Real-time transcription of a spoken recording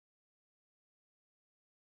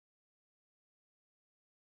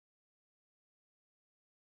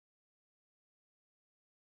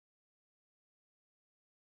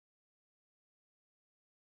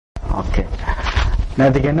Okay.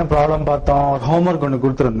 நேற்றுக்கு என்ன problem பார்த்தோம்? ஹோம்ஒர்க் ஒன்று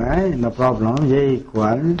கொடுத்துருந்தேன். இந்த ப்ராப்ளம் a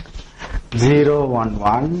equal 0 1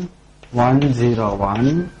 1 1 0 1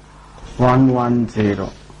 1 1 0.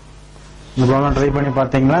 இந்த ப்ராப்ளம் ட்ரை பண்ணி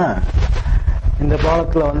பார்த்தீங்களா? இந்த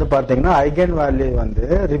ப்ராப்ளத்தில் வந்து பார்த்தீங்கன்னா ஐகன் வேல்யூ வந்து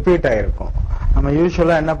ரிப்பீட் ஆயிருக்கும். நம்ம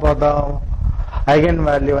யூஸ்வலா என்ன பார்த்தோம்? ஐகன்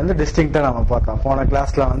வேல்யூ வந்து டிஸ்டிங்க்டா நம்ம பார்த்தோம். போன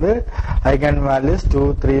கிளாஸ்ல வந்து ஐகன் வேல்யூஸ் 2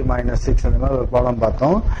 3 -6 அந்த மாதிரி ஒரு ப்ராப்ளம்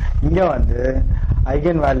பார்த்தோம். இங்க வந்து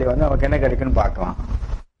ஐகன் வேல்யூ வந்து நமக்கு என்ன கிடைக்குன்னு பார்க்கலாம்.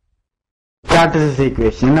 Matrices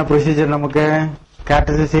equation என்ன ப்ரொசீஜர் நமக்கு?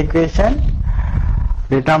 Matrices equation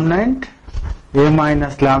determinant a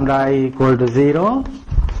minus lambda I equal to 0,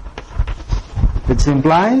 which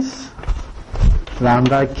implies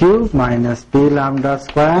lambda cube minus p lambda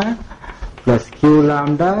square plus q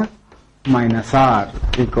lambda minus r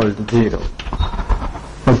equal to 0.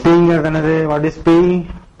 So p is what is p?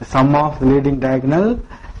 The sum of the leading diagonal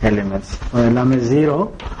elements. So எல்லாமே 0,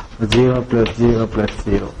 0 plus 0 plus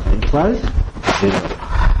 0 equal 0.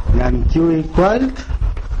 Then q equal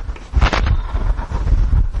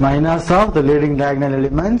minus of the leading diagonal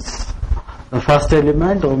elements. The first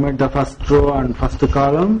element, omit the first row and first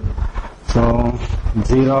column. So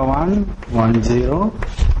 0 1 1 0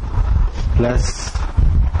 plus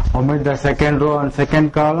omit the second row and second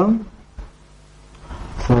column.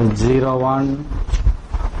 So 0 1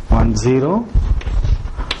 1 0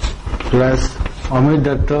 plus omit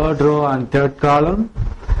the third row and third column.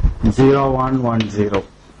 0 1 1 0.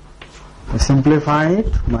 Simplify it.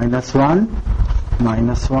 Minus 1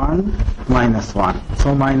 minus 1 minus 1. So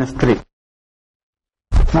minus 3.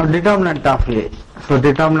 Now determinant of A. So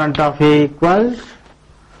determinant of A equals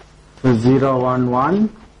 0 1 1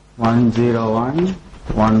 1 0 1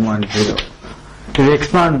 1 1 0. This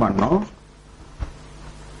expand pannom.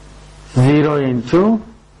 0 into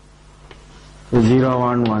 0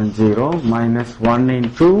 1 1 0 minus 1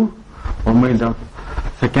 into omit the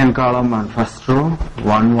second column and first row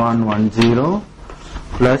 1 1 1 0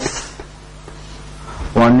 plus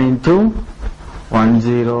 1 into 1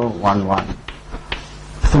 0 1 1.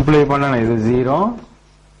 Simplify பண்ணனா இது 0,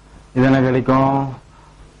 இது என்ன கிடைக்கும்?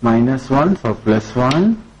 minus 1, so plus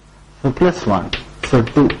 1, so plus 1, so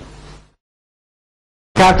 2.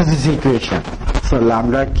 Matrices equation. So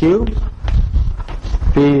lambda cube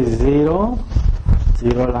p is 0,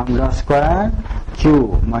 0 lambda square, q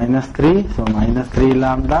minus 3, so minus 3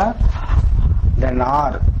 lambda, then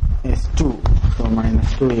r is 2, so minus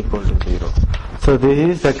 2 equal to 0. So this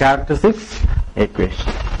is the characteristics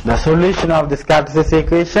equation. The solution of this characteristics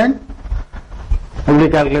equation, we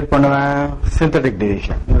calculate synthetic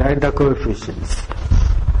division. You write the coefficients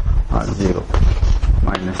are 0,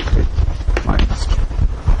 minus 3, minus 2.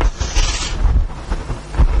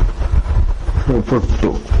 So put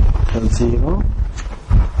 2. So 0,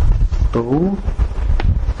 2,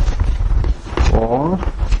 4,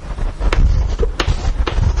 2.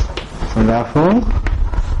 So therefore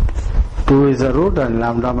 2 is a root and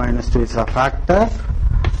lambda minus 2 is a factor,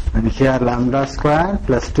 and here lambda square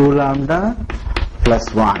plus 2 lambda plus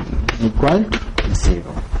 1 equal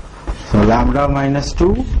 0. So lambda minus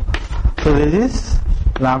 2, so this is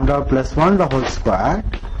lambda plus 1 the whole square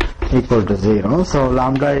equal to 0. So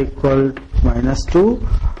lambda equal minus 2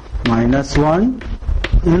 minus 1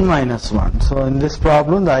 and minus 1. So in this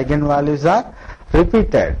problem the eigenvalues are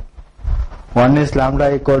repeated. One is lambda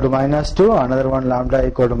equal to minus 2, another one lambda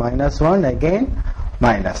equal to minus 1, again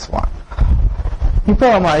minus 1. இப்போ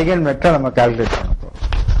நம்ம eigen vector நம்ம calculate பண்ண போறோம்.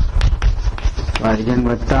 Eigen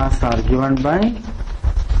vectors R given by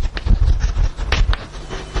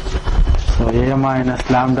so a minus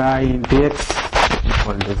lambda I into x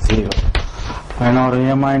equal to 0. ஏன்னா ஒரு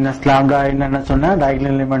a minus lambda I என்ன சொன்னா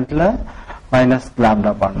diagonal elementல minus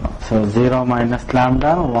lambda பண்ணணும். So 0 minus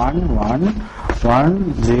lambda 1 1 1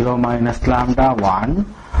 0 minus lambda 1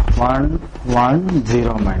 1 1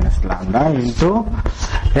 0 minus lambda into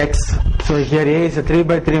x. So here A is a 3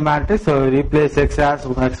 by 3 matrix, so we replace x as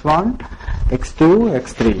x1 x2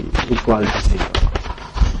 x3 equal to 0.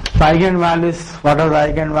 So eigenvalues, what are the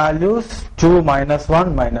eigenvalues? 2 minus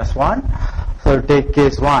 1 minus 1, so take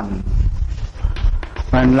case 1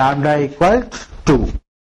 when lambda equals 2.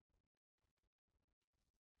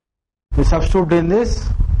 We substitute in this,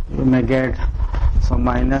 you may get so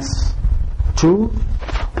minus 2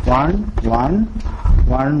 1 1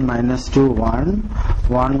 1 minus 2 1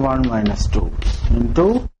 1 1 minus 2 into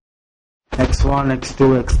x1 x2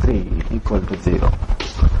 x3 equal to 0.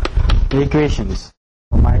 The equations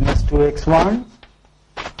minus 2x1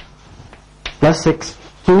 plus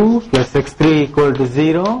x2 plus x3 equal to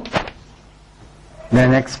 0, then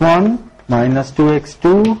x1 minus 2x2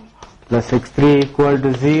 plus x3 equal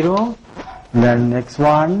to 0, then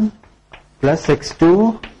x1 plus x2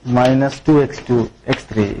 minus 2x2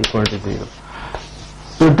 x3 equal to 0.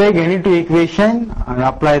 So take any two equation and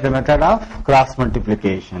apply the method of cross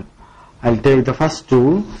multiplication. I'll take the first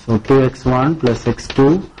two, so 2x1 plus x2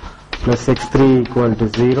 plus x3 equal to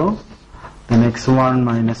 0. Then x1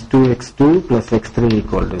 minus 2x2 plus x3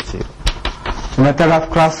 equal to 0. The method of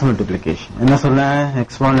cross multiplication. என்ன சொல்ல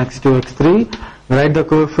x1, x2, x3. Write the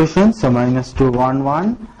coefficients, so minus 2, 1,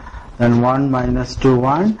 1. Then 1 minus 2,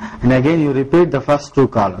 1. And again you repeat the first two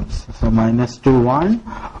columns. So minus 2, 1,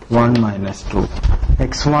 1 minus 2.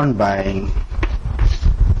 x1 by.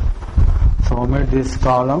 So omit this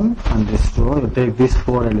column and this row. You take these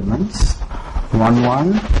four elements. 1,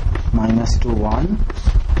 1 minus 2, 1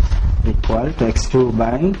 equal to x2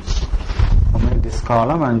 by. Omit this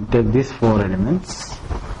column and take these four elements.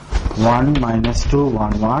 1 minus 2,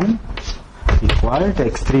 1, 1 equal to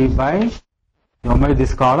x3 by. You omit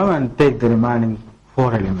this column and take the remaining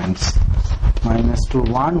four elements. Minus 2,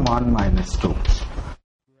 1, 1 minus 2.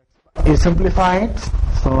 You simplify it.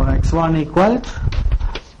 So x1 equal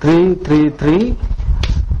 3, 3, 3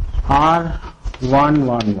 or 1,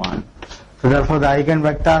 1, 1. So therefore the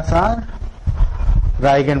eigenvectors are the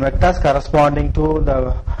eigenvectors corresponding to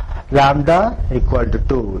the lambda equal to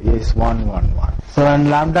 2 is 1, 1, 1. So when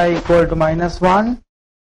lambda equal to minus 1,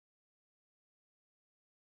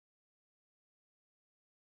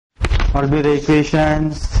 what will be the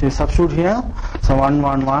equations? You substitute here. So 1,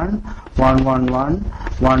 1, 1, 1, 1, 1,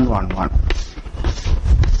 1, 1, 1.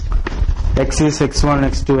 X is x1,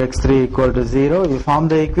 x2, x3 equal to 0. You form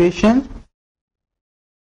the equation.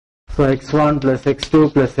 So x1 plus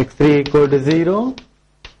x2 plus x3 equal to 0.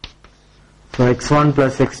 So x1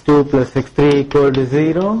 plus x2 plus x3 equal to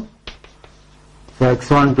 0. So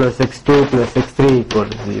x1 plus x2 plus x3 equal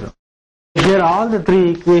to 0. Here all the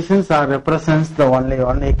three equations are represents the only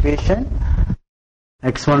one equation,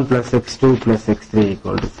 x1 plus x2 plus x3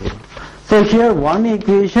 equal to 0. So here one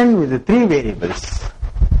equation with the three variables.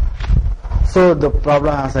 So the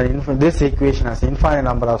problem has this equation has infinite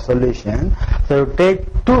number of solutions. So you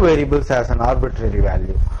take two variables as an arbitrary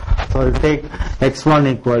value. So you take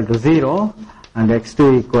x1 equal to 0 and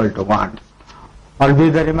x2 equal to 1. What will be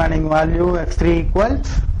the remaining value? x3 equal.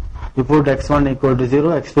 You put x1 equal to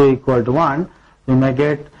 0, x2 equal to 1, we may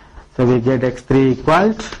get, so we get x3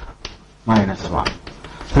 equal to minus 1.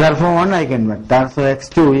 So therefore one eigenvector, so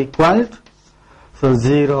x2 equal to, so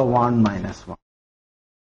 0, 1, minus 1.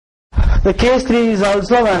 The case 3 is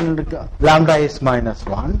also when lambda is minus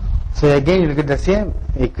 1. So again you get the same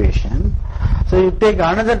equation. So you take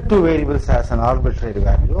another two variables as an arbitrary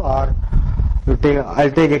value, or you take,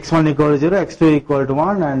 I'll take x1 equal to 0, x2 equal to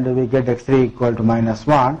 1, and we get x3 equal to minus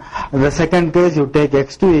 1. In the second case, you take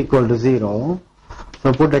x2 equal to 0.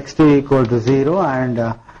 So put x2 equal to 0 and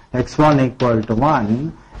x1 equal to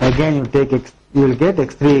 1. Again, you take you will get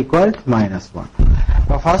x3 equal to minus 1.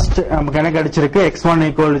 So first, x1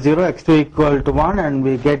 equal to 0, x2 equal to 1, and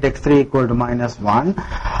we get x3 equal to minus 1.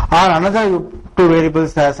 Or another two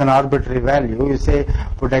variables as an arbitrary value. You say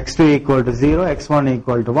put x2 equal to 0, x1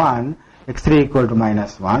 equal to 1. x3 equal to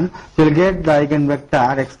minus 1. So you will get the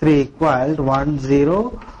eigenvector x3 equal to 1,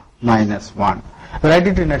 0, minus 1. Write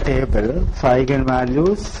it in a table. So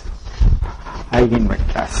eigenvalues,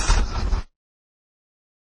 eigenvectors.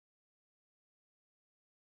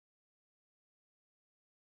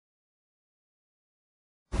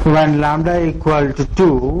 When lambda equal to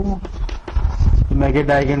 2, you may get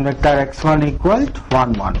eigenvector x1 equal to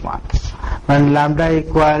 1, 1, 1. When lambda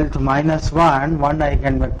equal to minus 1, one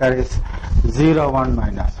eigenvector is 0, 1,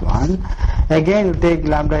 minus 1. Again you take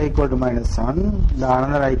lambda equal to minus 1, the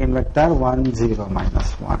another eigenvector 1, 0,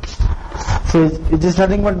 minus 1. So it is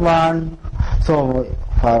nothing but 1. So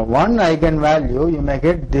for one eigenvalue you may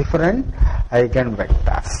get different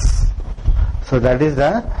eigenvectors. So that is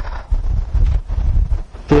the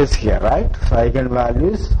case here, right? So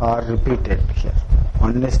eigenvalues are repeated here.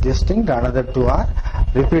 One is distinct, another two are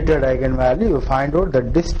repeated eigenvalue. You find out the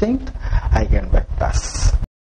distinct eigenvectors.